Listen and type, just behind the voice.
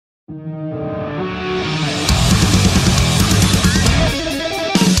Hey,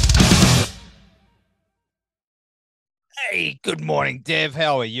 good morning, Dev.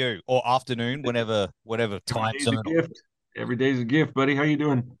 How are you? Or afternoon, whatever Every time day's a zone. gift. Every day's a gift, buddy. How you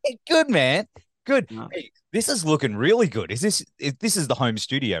doing? Hey, good man. Good. Yeah. Hey, this is looking really good. This is the home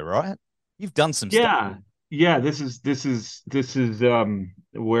studio, right? You've done some stuff. Yeah. Yeah, this is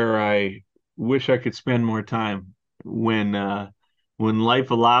where I wish I could spend more time when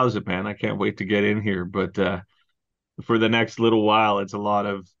life allows it, man. I can't wait to get in here, but for the next little while it's a lot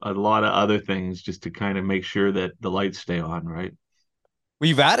of other things just to kind of make sure that the lights stay on, right?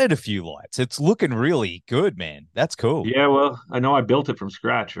 We've added a few lights. It's looking really good, man. That's cool. Yeah, well, I know I built it from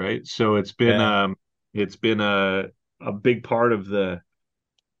scratch, right? So Yeah. it's been a big part of the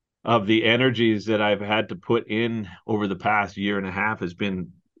energies that I've had to put in over the past year and a half has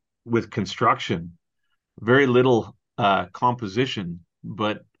been with construction. Very little composition,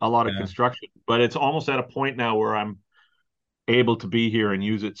 but a lot of Yeah. construction. But it's almost at a point now where I'm able to be here and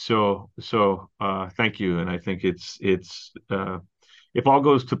use it. So thank you. And I think it's if all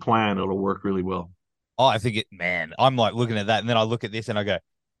goes to plan, it'll work really well. Oh, I think man, I'm like looking at that and then I look at this and I go,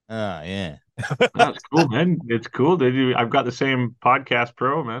 oh, yeah. That's cool, man. It's cool. I've got the same podcast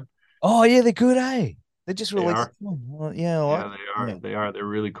pro, man. Oh, yeah, they're good, eh? They just They released are. one. Well, yeah, I like Yeah, they it. are. Yeah. They are. They're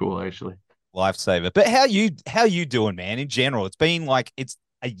really cool, actually. Lifesaver. But how you doing, man? In general, it's been like it's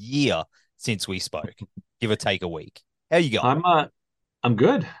a year since we spoke, give or take a week. How you going? I'm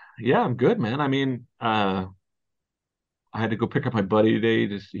good. Yeah, I'm good, man. I mean, I had to go pick up my buddy today.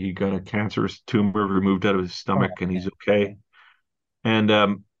 He got a cancerous tumor removed out of his Oh, stomach, and man. he's okay. And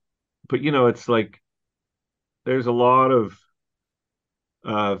but it's like there's a lot of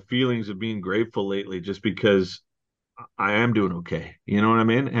feelings of being grateful lately, just because I am doing okay. You know what I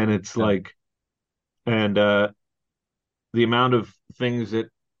mean? And it's Yeah. like, and the amount of things that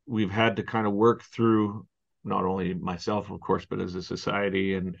we've had to kind of work through, not only myself, of course, but as a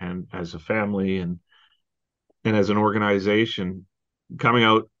society and as a family and as an organization, coming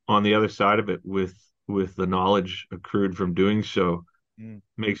out on the other side of it with the knowledge accrued from doing so Mm.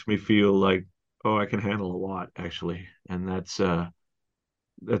 makes me feel like, oh, I can handle a lot, actually. And that's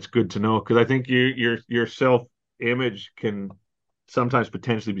good to know, because I think your self image can sometimes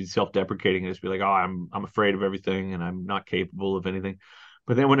potentially be self-deprecating and just be like, oh, I'm afraid of everything and I'm not capable of anything.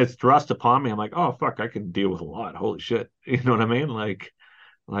 But then when it's thrust upon me, I'm like, oh fuck, I can deal with a lot. Holy shit. You know what I mean? Like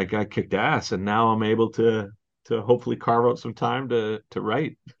I kicked ass, and now I'm able to hopefully carve out some time to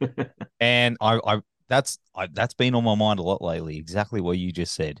write. And that's been on my mind a lot lately. Exactly what you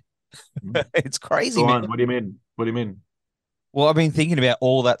just said. It's crazy, Go man. on. What do you mean? What do you mean? Well, I've been thinking about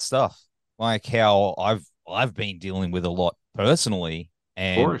all that stuff, like how I've been dealing with a lot personally, Of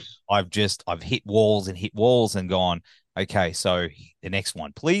and course. I've hit walls and gone, okay, so the next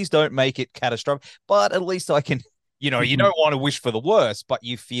one, please don't make it catastrophic, but at least I can, you don't want to wish for the worst, but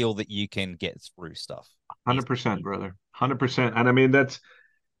you feel that you can get through stuff. Yes. 100%, brother. 100%. And I mean, that's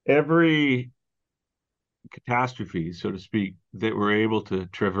every catastrophe, so to speak, that we're able to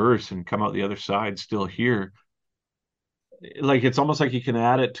traverse and come out the other side still here. Like it's almost like you can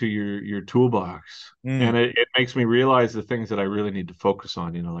add it to your toolbox. Mm, And it makes me realize the things that I really need to focus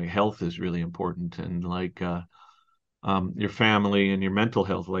on. Like health is really important, and like your family and your mental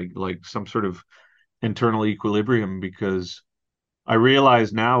health, like some sort of internal equilibrium, because I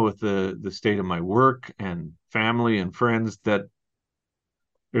realize now with the state of my work and family and friends that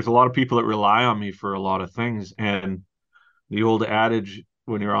there's a lot of people that rely on me for a lot of things. And the old adage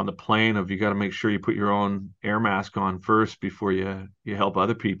when you're on the plane of you got to make sure you put your own air mask on first before you help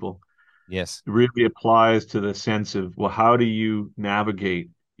other people yes. really applies to the sense of, well, how do you navigate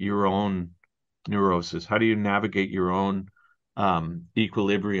your own neurosis? How do you navigate your own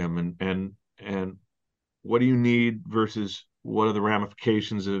equilibrium, and what do you need versus what are the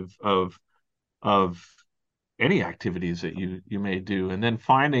ramifications of any activities that you may do, and then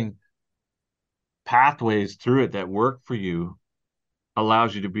finding pathways through it that work for you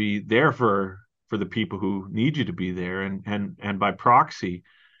allows you to be there for the people who need you to be there, and by proxy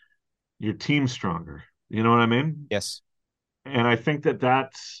your team's stronger. You know what I mean? Yes. And I think that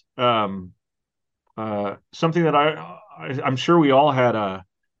that's something that I'm sure we all had a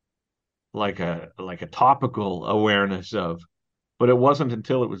topical awareness of, but it wasn't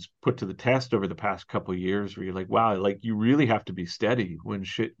until it was put to the test over the past couple of years where you're like, wow, like you really have to be steady when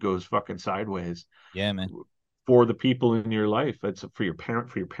shit goes fucking sideways Yeah, man. for the people in your life. It's for your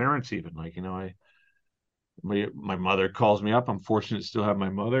parents even. Like, my mother calls me up. I'm fortunate to still have my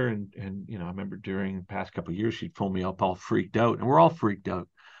mother, and I remember during the past couple of years she'd phone me up all freaked out, and we're all freaked out.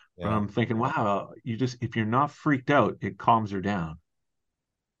 But Yeah. I'm thinking, wow, if you're not freaked out, it calms her down.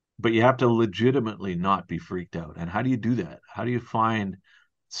 but you have to legitimately not be freaked out. And how do you do that? How do you find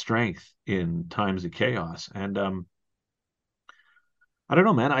strength in times of chaos? And I don't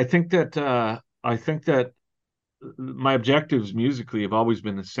know, man. I think that my objectives musically have always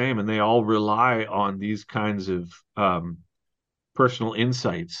been the same, and they all rely on these kinds of personal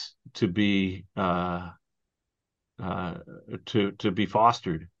insights uh, to be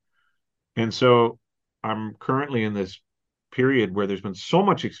fostered. And so I'm currently in this period where there's been so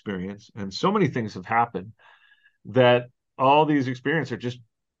much experience and so many things have happened that all these experiences are just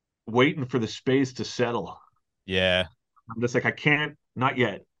waiting for the space to settle. Yeah. I'm just like, I can't, not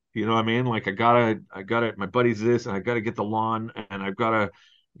yet. You know what I mean? Like I gotta, my buddy's this, and I gotta get the lawn, and I've gotta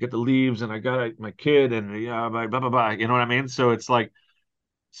get the leaves, and I gotta my kid, and yeah, blah blah blah. Blah. You know what I mean? So it's like,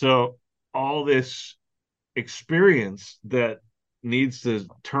 so all this experience that needs to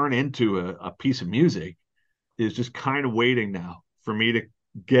turn into a piece of music is just kind of waiting now for me to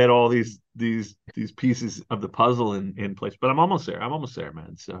get all these pieces of the puzzle in place. But I'm almost there. I'm almost there,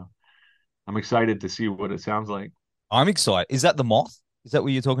 man. So I'm excited to see what it sounds like. I'm excited. Is that the moth? Is that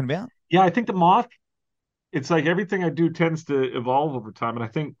what you're talking about? Yeah, I think the moth, it's like everything I do tends to evolve over time. And I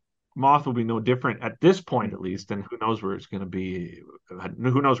think moth will be no different at this point, Mm. at least. And who knows where it's going to be?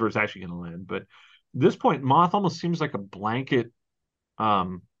 Who knows where it's actually going to land? But at this point, moth almost seems like a blanket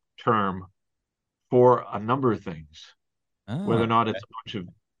um, term for a number of things, whether Oh, or not it's a bunch of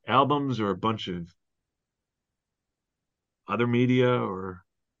albums or a bunch of other media, or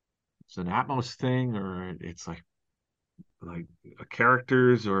it's an Atmos thing, or it's like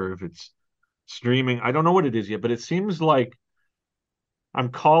characters, or if it's streaming. I don't know what it is yet, but it seems like I'm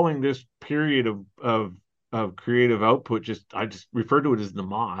calling this period of creative output, just I just refer to it as the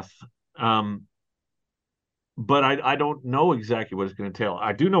moth. Um, but I don't know exactly what it's going to entail.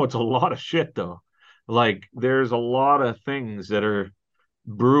 I do know it's a lot of shit though. Like there's a lot of things that are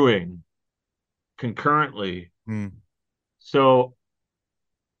brewing concurrently. mm. So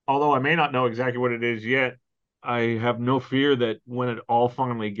although I may not know exactly what it is yet, I have no fear that when it all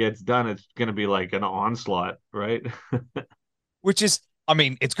finally gets done, it's going to be like an onslaught, right? Which is, I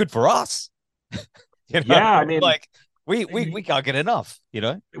mean, it's good for us. You know, Yeah, I mean, like we can't get enough, you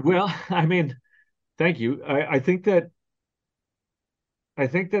know? well, I mean, thank you. I think that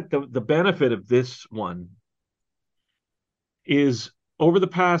the benefit of this one is over the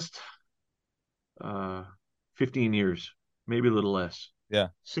past uh 15 years, maybe a little less, Yeah.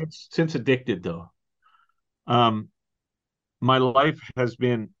 since Addicted though. Um, my life has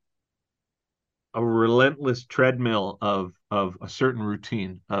been a relentless treadmill of a certain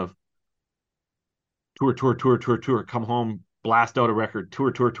routine of tour, tour, tour, tour, tour, come home, blast out a record,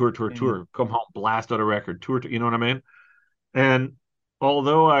 tour, tour, tour, tour, Mm. tour, come home, blast out a record, tour, you know what I mean? And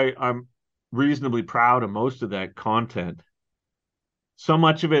although I'm reasonably proud of most of that content, so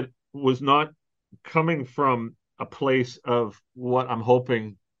much of it was not coming from a place of what I'm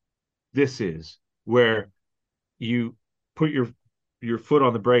hoping this is, where you put your foot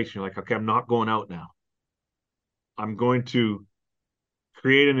on the brakes and you're like, okay, I'm not going out now. I'm going to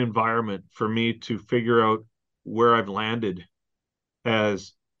create an environment for me to figure out where I've landed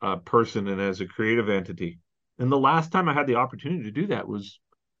as a person and as a creative entity. And the last time I had the opportunity to do that was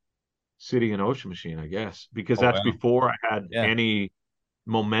City and Ocean Machine, I guess, because Oh that's wow. before I had Yeah. any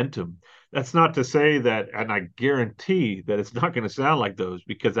momentum. That's not to say that, and I guarantee that it's not going to sound like those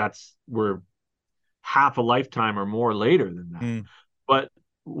because we're half a lifetime or more later than that. Mm. But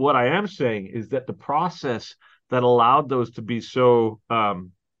what I am saying is that the process that allowed those to be so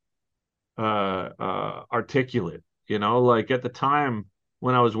articulate, like at the time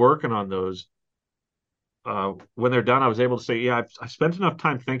when I was working on those, when they're done, I was able to say, yeah, I spent enough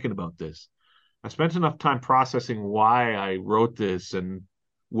time thinking about this. I spent enough time processing why I wrote this and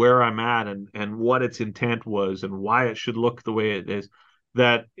where I'm at and what its intent was and why it should look the way it is.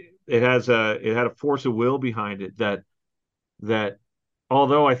 That it had a force of will behind it that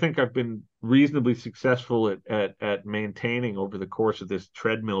although I think I've been reasonably successful at maintaining over the course of this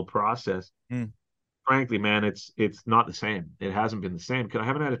treadmill process, Mm. frankly, man, it's not the same. It hasn't been the same because I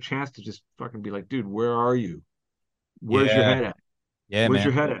haven't had a chance to just fucking be like, dude, where are you? Where's your Yeah. head at? Yeah, Where's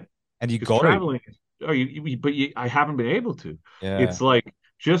man. your head at? And you Because got to. traveling is, oh, I haven't been able to. Yeah. It's like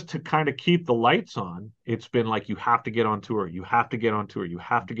just to kind of keep the lights on. It's been like you have to get on tour. You have to get on tour. You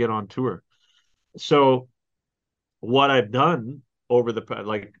have to get on tour. So what I've done over the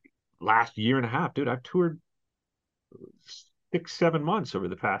like last year and a half, dude, I've toured 6, 7 months over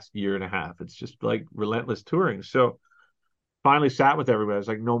the past year and a half. It's just like relentless touring. So finally sat with everybody. I was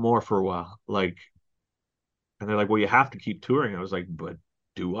like, no more for a while. Like, and they're like, well, you have to keep touring. I was like, but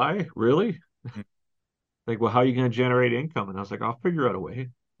do I really? Mm. Like, well, how are you going to generate income? And I was like, I'll figure out a way.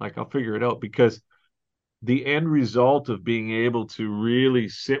 Like I'll figure it out because the end result of being able to really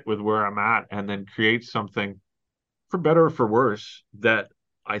sit with where I'm at and then create something for better or for worse that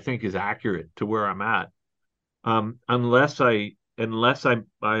I think is accurate to where I'm at. Unless I'm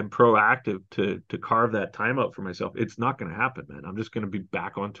proactive to carve that time out for myself, it's not going to happen, man. I'm just going to be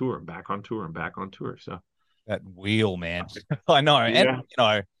back on tour and back on tour and back on tour. So That wheel, man. I know. And,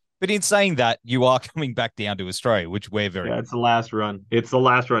 yeah, but in saying that, you are coming back down to Australia, which we're very, yeah, it's the last run. It's the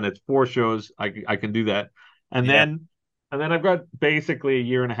last run. It's 4 shows. I can do that, and yeah. then I've got basically a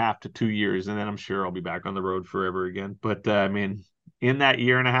year and a half to 2 years, and then I'm sure I'll be back on the road forever again. But I mean, in that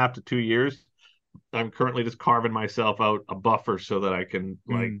year and a half to 2 years, I'm currently just carving myself out a buffer so that I can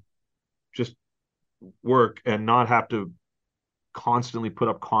like Mm. just work and not have to constantly put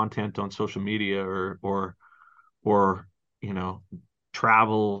up content on social media or you know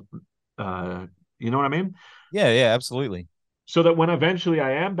travel. uh you know what I mean? Yeah, yeah, absolutely. So that when eventually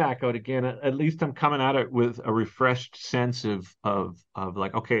I am back out again, at least I'm coming at it with a refreshed sense of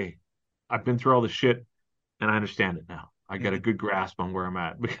like, okay, I've been through all the shit and I understand it now. I got a Mhm. good grasp on where I'm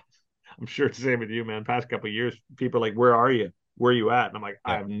at. Because I'm sure it's the same with you, man. Past couple of years, people are like, "Where are you? Where are you at?" And I'm like,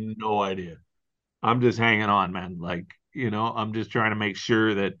 "I Yeah, have no idea. I'm just hanging on, man. Like, I'm just trying to make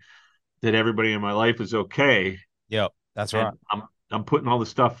sure that everybody in my life is okay, yeah, that's right. and I'm putting all the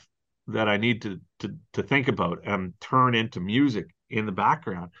stuff that I need to think about and turn into music in the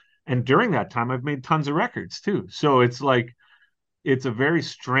background. And during that time, I've made tons of records too. So it's like it's a very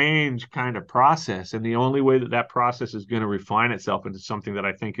strange kind of process, and the only way that that process is going to refine itself into something that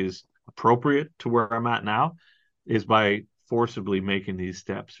I think is appropriate to where I'm at now is by forcibly making these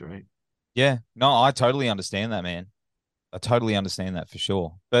steps, right? Yeah, no, I totally understand that, man. I totally understand that for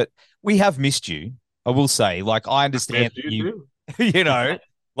sure. But we have missed you. I will say, like, I I've understand missed that you you, too. you know,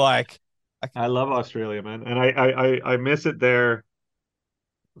 like, I, I love Australia, man, and I miss it there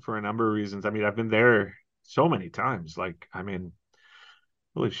for a number of reasons. I mean, I've been there so many times. Like, I mean,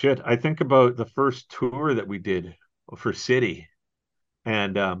 holy shit! I think about the first tour that we did for City,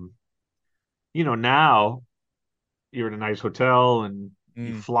 and now you're in a nice hotel and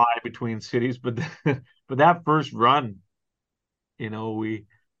you mm, fly between cities, but but that first run, you know, we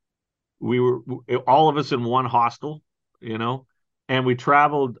were all of us in one hostel, you know, and we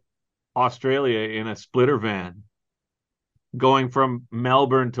traveled Australia in a splitter van, going from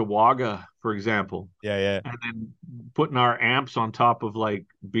Melbourne to Wagga, for example, yeah, yeah, and then putting our amps on top of like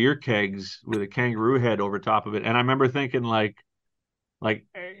beer kegs with a kangaroo head over top of it. And I remember thinking like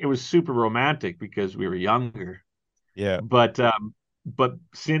it was super romantic because we were younger. yeah, But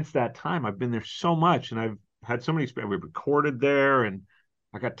since that time, I've been there so much, and I've had so many experiences. We've recorded there, and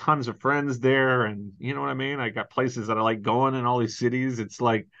I got tons of friends there, and you know what I mean. I got places that I like going in all these cities. It's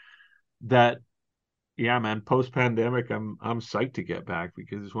like that. Yeah, man. Post pandemic, I'm psyched to get back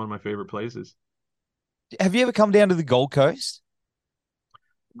because it's one of my favorite places. Have you ever come down to the Gold Coast?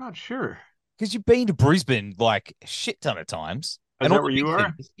 I'm not sure. Because you've been to Brisbane like a shit ton of times Is and all that where the you big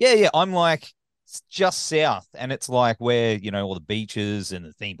are? cities. Yeah, yeah. I'm like just south, and it's like where all the beaches and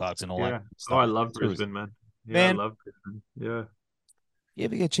the theme parks and all that Yeah. Oh, stuff. I It's love tourism. Brisbane, man. Yeah, I Man, love Brisbane. Yeah. you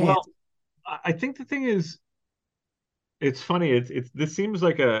ever get a chance? Well, I think the thing is, it's funny. It's this seems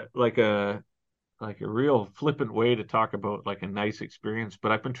like a real flippant way to talk about like a nice experience,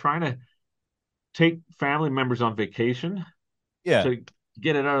 but I've been trying to take family members on vacation Yeah, to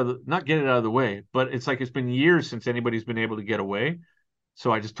get it out of the not get it out of the way, but it's like it's been years since anybody's been able to get away.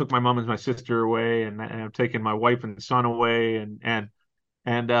 So I just took my mom and my sister away, and I've taken my wife and son away, and and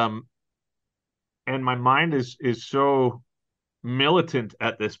my mind is so militant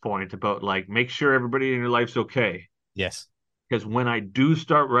at this point about like make sure everybody in your life's okay. yes. Because when I do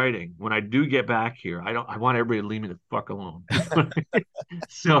start writing, when I do get back here, I want everybody to leave me the fuck alone. You know what I mean?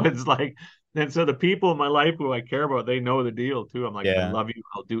 So it's like, and so the people in my life who I care about, they know the deal too. I'm like, I Yeah. love you.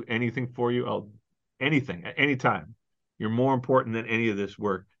 I'll do anything for you. I'll anything at any time. You're more important than any of this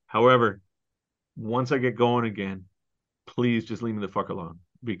work. However, once I get going again, please just leave me the fuck alone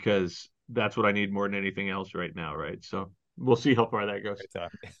because that's what I need more than anything else right now. Right. So we'll see how far that goes. Great time.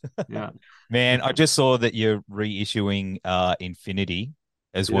 Yeah. Man, I just saw that you're reissuing Infinity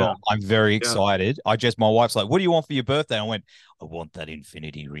as well. Yeah. I'm very Yeah. excited. My wife's like, "What do you want for your birthday?" I went, "I want that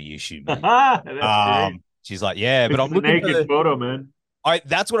Infinity reissue, mate." That's great. She's like, "Yeah, but It's I'm the looking for naked the photo, man. I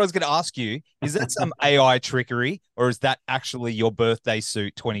that's what I was going to ask you. Is that some AI trickery or is that actually your birthday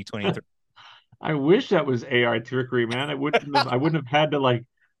suit 2023?" I wish that was AI trickery, man. I wouldn't have had to like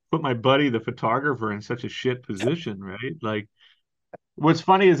put my buddy, the photographer, in such a shit position, right? Like what's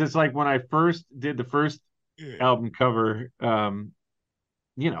funny is it's like when I first did the first album cover, I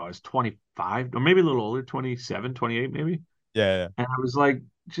was 25 or maybe a little older, 27, 28 maybe. Yeah, And I was like,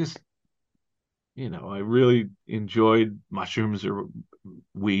 just, I really enjoyed mushrooms or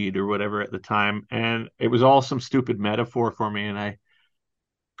weed or whatever at the time. And it was all some stupid metaphor for me. And I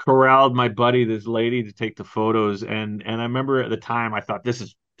corralled my buddy, this lady, to take the photos. And I remember at the time I thought this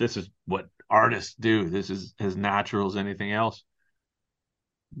is what artists do. This is as natural as anything else.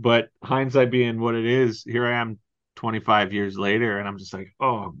 But hindsight being what it is, here I am 25 years later, and I'm just like,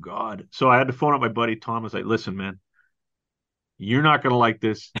 oh God. So I had to phone up my buddy Tom. I was like, listen, man, you're not gonna like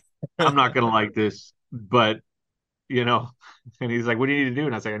this. I'm not gonna like this, but you know, and he's like, what do you need to do?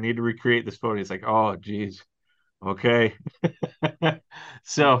 And I was like, I need to recreate this photo. He's like, oh geez, okay.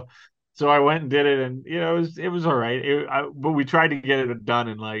 So so I went and did it, and it was all right. But we tried to get it done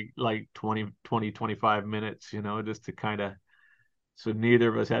in like 25 minutes, just to kind of, so neither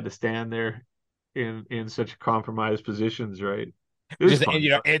of us had to stand there in such compromised positions, right? It was Just fun.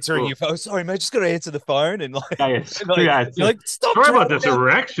 answering Cool. your phone. Sorry, mate, just got to answer the phone and like, Yeah, yes. and like Yeah. you're like, stop Sorry trying about this to.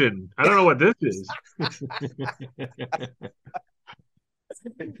 erection. I don't know what this is.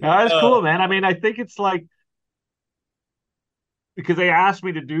 That's Uh, cool, man. I mean, I think it's like, because they asked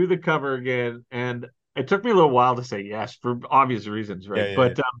me to do the cover again, and it took me a little while to say yes for obvious reasons, yeah, right? yeah,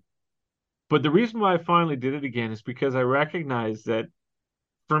 yeah. But the reason why I finally did it again is because I recognize that,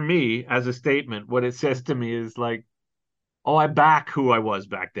 for me, as a statement, what it says to me is like, oh, I back who I was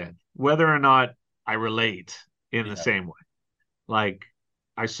back then, whether or not I relate in the Yeah. same way. Like,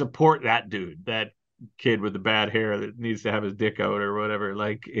 I support that dude, that kid with the bad hair that needs to have his dick out or whatever.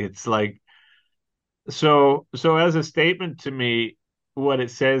 Like, it's like, so as a statement to me, what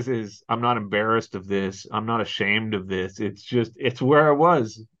it says is, I'm not embarrassed of this. I'm not ashamed of this. It's just, it's where I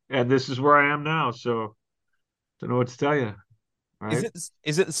was, and this is where I am now. So, don't know what to tell you, Is right?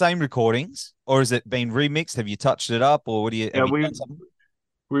 it the same recordings or has it been remixed? Have you touched it up or what do you Yeah, have you we done something?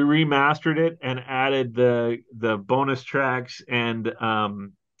 we remastered it and added the bonus tracks, and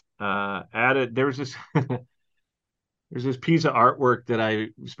added, there's this piece of artwork that I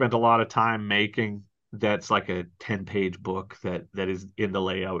spent a lot of time making, that's like a 10-page book that is in the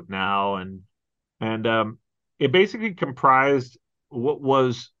layout now, and it basically comprised what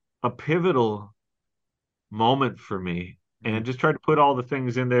was a pivotal moment for me, Mm, and just tried to put all the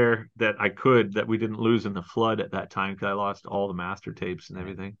things in there that I could, that we didn't lose in the flood at that time, because I lost all the master tapes and yeah.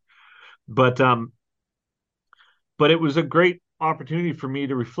 everything. But um but it was a great opportunity for me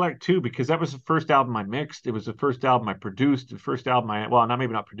to reflect too, because that was the first album I mixed. It was the first album I produced, the first album I, well, not,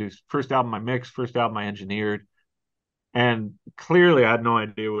 maybe not produced, first album I mixed, first album I engineered. And clearly I had no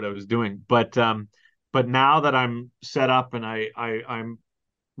idea what I was doing. But now that I'm set up, and I'm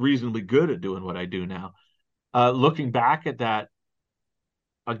reasonably good at doing what I do now, looking back at that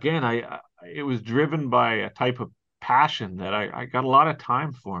again, it was driven by a type of passion that I got a lot of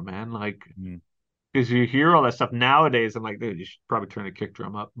time for, man. Like, Mm. because you hear all that stuff nowadays, I'm like, dude, you should probably turn the kick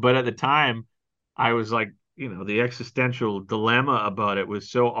drum up. But at the time, I was like, the existential dilemma about it was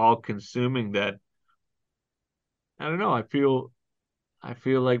so all consuming that, I don't know. I feel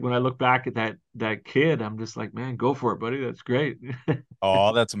like when I look back at that kid, I'm just like, man, go for it, buddy. That's great.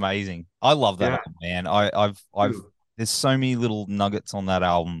 Oh, that's amazing. I love that Yeah. album, man. I've there's so many little nuggets on that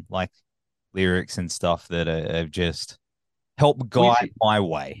album, like lyrics and stuff that have just helped We guide see my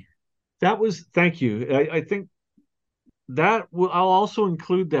way. that was, thank you. I think that will, I'll also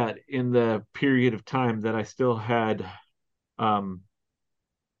include that in the period of time that I still had um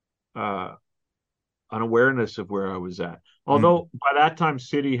uh an awareness of where I was at. Mm, Although by that time,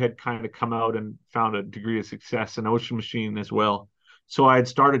 City had kind of come out and found a degree of success, and Ocean Machine as well. So I had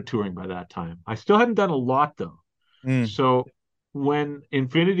started touring by that time. I still hadn't done a lot though. mm, So when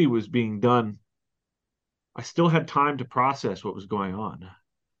Infinity was being done, I still had time to process what was going on.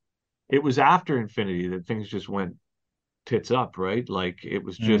 It was after Infinity that things just went tits up, right? Like, it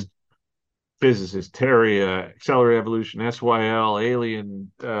was mm. just Physicist, Terria, Accelerated Evolution, SYL,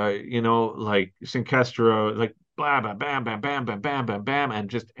 Alien, like Syncestro, like blah, blah, bam, bam, bam, bam, bam, bam, bam, and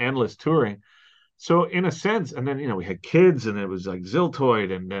just endless touring. So in a sense, and then, we had kids, and it was like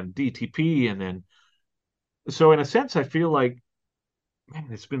Ziltoid, and then DTP, and then, so in a sense, I feel like, man,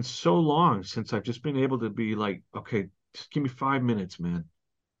 it's been so long since I've just been able to be like, okay, just give me 5 minutes, man.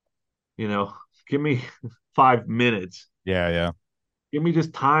 You know, give me 5 minutes. Yeah, yeah. Give me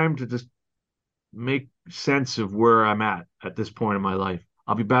just time to just make sense of where I'm at this point in my life.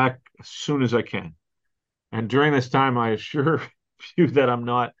 I'll be back as soon as I can. And during this time, I assure you that I'm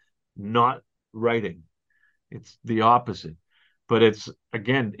not writing. It's the opposite. But it's,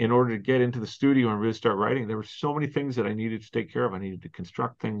 again, in order to get into the studio and really start writing, there were so many things that I needed to take care of. I needed to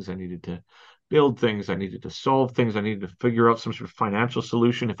construct things. I needed to build things. I needed to solve things. I needed to figure out some sort of financial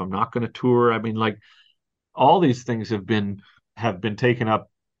solution if I'm not going to tour. I mean, like, all these things have been taken up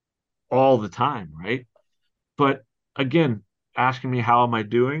all the time, right? But again, asking me how am I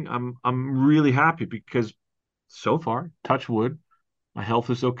doing, I'm really happy because so far, touch wood, my health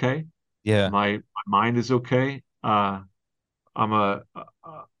is okay, Yeah. my mind is okay. I'm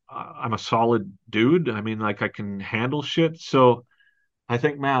I'm a solid dude. I mean, like I can handle shit. So I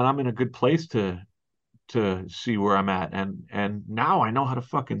think, man, I'm in a good place to see where I'm at. And now I know how to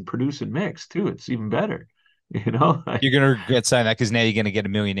fucking produce and mix too. It's even better. You know, like, You're gonna regret saying that because now you're gonna get a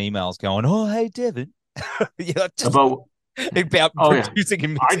million emails going, "Oh, hey, Devin." Yeah, just about about oh yeah. producing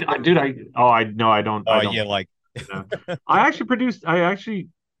and mixing. I did I oh I no Oh I don't yeah, produce. like You know. I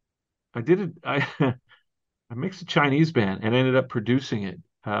did it I mixed a Chinese band and ended up producing it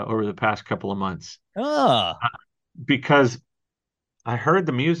over the past couple of months ah, because I heard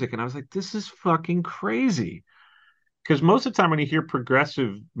the music and I was like, this is fucking crazy. Because most of the time when you hear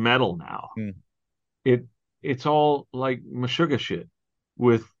progressive metal now, mm, it it's all like Meshuggah shit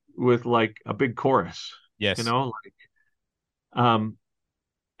with like a big chorus, you yes, know, um,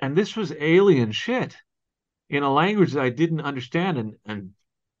 and this was alien shit in a language that I didn't understand and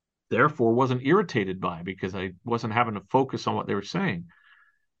therefore wasn't irritated by because I wasn't having to focus on what they were saying.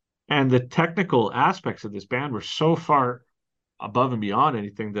 And the technical aspects of this band were so far above and beyond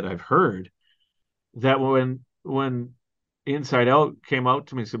anything that I've heard that when Inside Out came out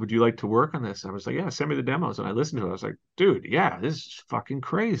to me and said, "Would you like to work on this?" I was like, "Yeah, send me the demos." And I listened to it. I was like, "Dude, yeah, this is fucking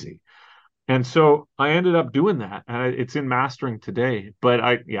crazy." And so I ended up doing that, and it's in mastering today. But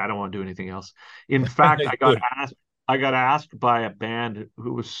I don't want to do anything else. In fact, good. I got asked by a band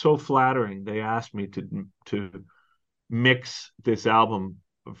who was so flattering. They asked me to mix this album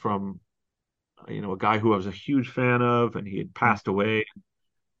from a guy who I was a huge fan of, and he had Mm, passed away.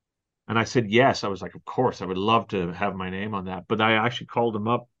 And I said yes. I was like, of course, I would love to have my name on that. But I actually called him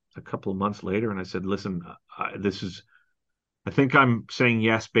up a couple of months later, and I said, listen, I think I'm saying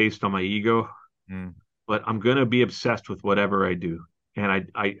yes based on my ego, mm, but I'm gonna be obsessed with whatever I do.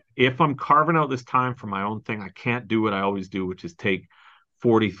 And if I'm carving out this time for my own thing, I can't do what I always do, which is take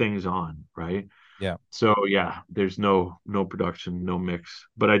 40 things on, right? yeah, So yeah, there's no production, no mix.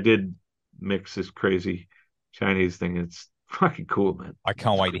 But I did mix this crazy Chinese thing. It's fucking cool, man. I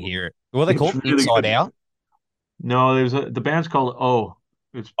can't It's wait to cool. hear it. What are they It's called? really Inside good. Out. No, the band's called O.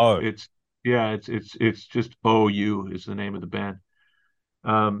 It's Oh, it's yeah, it's just OU is the name of the band.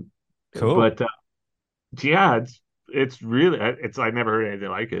 Um, cool. but yeah, it's really it's I never heard anything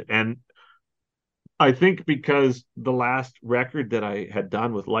like it. And I think because the last record that I had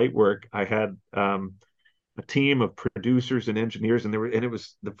done with Lightwork, I had a team of producers and engineers, and it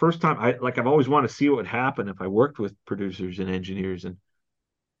was the first time I've always wanted to see what would happen if I worked with producers and engineers, and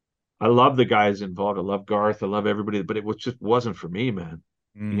I love the guys involved. I love Garth. I love everybody, but it was just wasn't for me, man.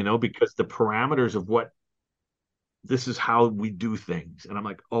 Mm, Because the parameters of what this is how we do things, and I'm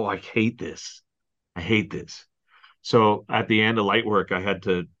like, oh, I hate this. I hate this. So at the end of Lightwork, I had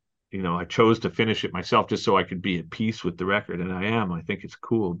to, I chose to finish it myself just so I could be at peace with the record, and I am. I think it's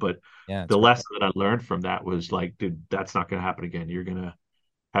cool, but yeah, it's the great. lesson that I learned from that was like, dude, that's not going to happen again.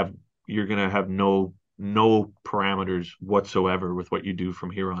 Have you're gonna have no parameters whatsoever with what you do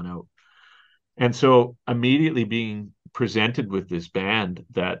from here on out. And so immediately being presented with this band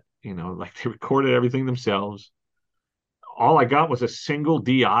that, like they recorded everything themselves. All I got was a single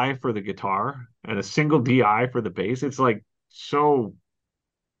DI for the guitar and a single DI for the bass. It's like so,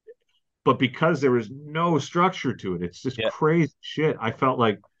 but because there was no structure to it, it's just Yeah, crazy shit. I felt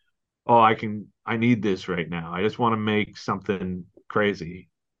like, oh, I need this right now. I just want to make something crazy.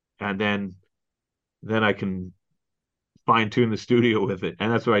 And then I can fine tune the studio with it.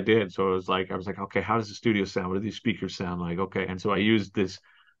 And that's what I did. So I was like, okay, how does the studio sound? What do these speakers sound like? Okay. And so I used this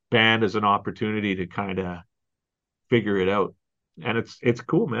band as an opportunity to kind of figure it out. And it's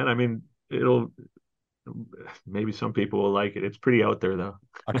cool, man. I mean, it'll maybe some people will like it. It's pretty out there though.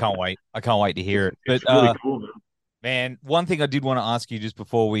 I can't wait. I can't wait to hear it. But It's really cool, man. man, one thing I did want to ask you just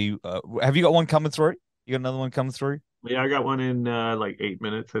before we have you got one coming through? You got another one coming through? Yeah, I got one in like 8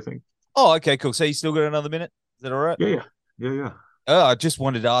 minutes, I think. Oh, okay, cool. So you still got another minute? Is that all right? Yeah, yeah. Yeah, yeah. Oh, I just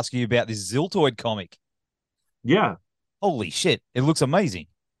wanted to ask you about this Ziltoid comic. Yeah. Holy shit, it looks amazing.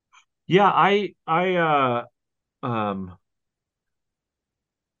 Yeah, um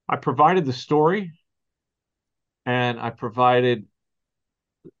I provided the story and I provided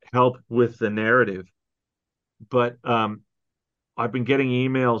help with the narrative. But I've been getting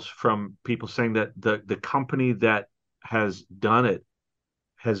emails from people saying that the company that has done it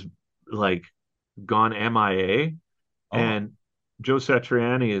has like gone MIA, Oh, and Joe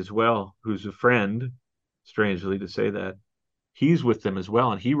Satriani as well, who's a friend, strangely to say that, he's with them as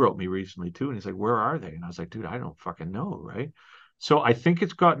well, and he wrote me recently too, and he's like, "Where are they?" And I was like, "Dude, I don't fucking know, right?" So I think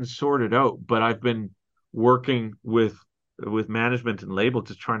it's gotten sorted out, but I've been working with management and label,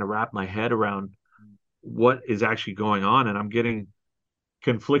 just trying to wrap my head around what is actually going on, and I'm getting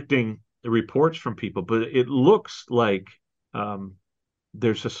conflicting reports from people, but it looks like um,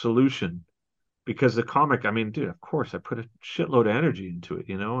 there's a solution because the comic, I mean, dude, of course I put a shitload of energy into it,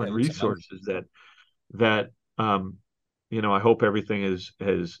 Yeah, and it looks amazing. resources that I hope everything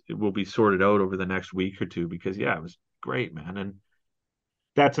it will be sorted out over the next week or two because yeah, it was great, man. And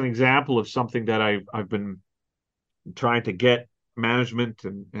that's an example of something that I've been trying to get management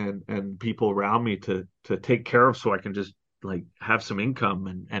and people around me to take care of so I can just like have some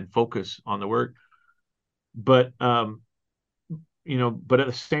income and focus on the work. But but at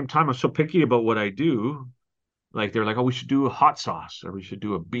the same time, I'm so picky about what I do. Like they're like, oh, we should do a hot sauce or we should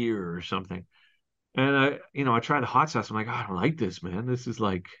do a beer or something. And I tried the hot sauce. I'm like, oh, I don't like this, man. This is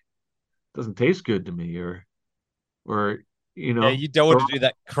like doesn't taste good to me, or you Yeah, know, you don't want or to do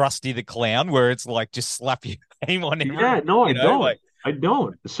that Krusty the Clown where it's like just slap your name on everything, yeah, no, I don't. like I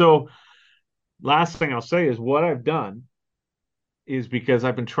don't. So last thing I'll say is what I've done is because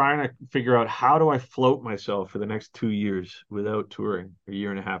I've been trying to figure out how do I float myself for the next 2 years without touring, a year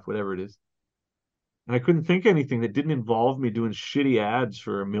and a half, whatever it is. And I couldn't think of anything that didn't involve me doing shitty ads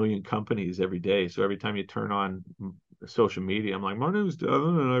for a million companies every day. So every time you turn on social media, I'm like, my name's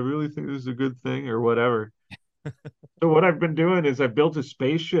Devin, and I really think this is a good thing or whatever. So what I've been doing is I built a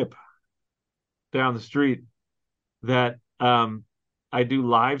spaceship down the street that I do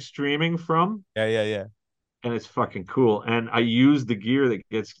live streaming from, yeah, yeah, yeah. and it's fucking cool. And I use the gear that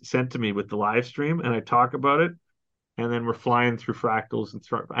gets sent to me with the live stream, and I talk about it, and then we're flying through fractals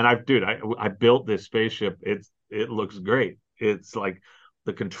and I built this spaceship. It looks great. It's like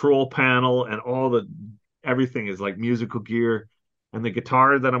the control panel and all the everything is like musical gear, and the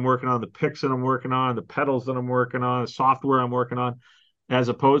guitar that I'm working on, the picks that I'm working on, the pedals that I'm working on, the software I'm working on, as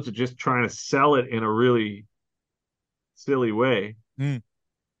opposed to just trying to sell it in a really silly way, Mm.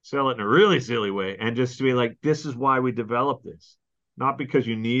 sell it in a really silly way, and just to be like, this is why we developed this. Not because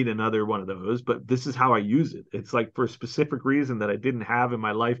you need another one of those, but this is how I use it. It's like for a specific reason that I didn't have in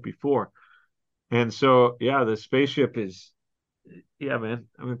my life before. And so, yeah, the spaceship is, yeah, man,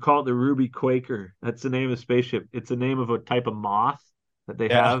 I'm gonna call it the Ruby Quaker. That's the name of the spaceship. It's the name of a type of moth that they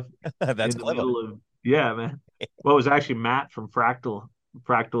Yeah, have that's in the clever. middle of, yeah, man. Well, it was actually Matt from Fractal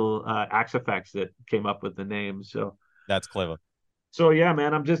Axe Effects that came up with the name. That's clever. So yeah,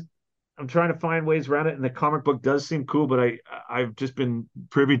 man, I'm trying to find ways around it, and the comic book does seem cool, but I've just been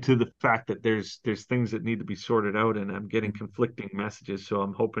privy to the fact that there's things that need to be sorted out, and I'm getting conflicting messages. So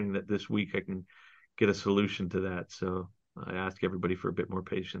I'm hoping that this week I can get a solution to that. So I ask everybody for a bit more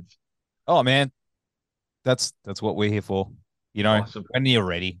patience. Oh man, that's what we're here for. Awesome. When you're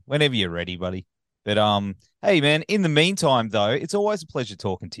ready, whenever you're ready, buddy. But hey man, in the meantime though, it's always a pleasure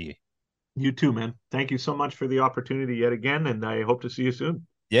talking to you. You too, man. Thank you so much for the opportunity yet again, and I hope to see you soon.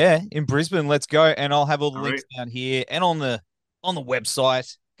 Yeah, in Brisbane, let's go. And I'll have all the All links right. down here and on the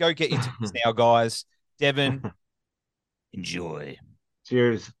website. Go get your tickets now, guys. Devin, enjoy.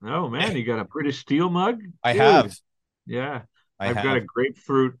 Cheers. Oh man, you got a British Steel mug, I dude. have. Yeah, I I've got a have.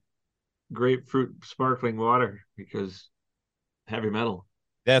 grapefruit sparkling water because heavy metal.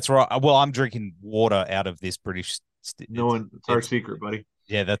 That's right. Well, I'm drinking water out of this British. No one, it's our It's secret, buddy.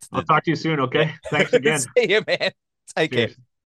 yeah. That's I'll the talk to you soon, yeah. okay? Thanks again. See you, man. Take care. Cheers.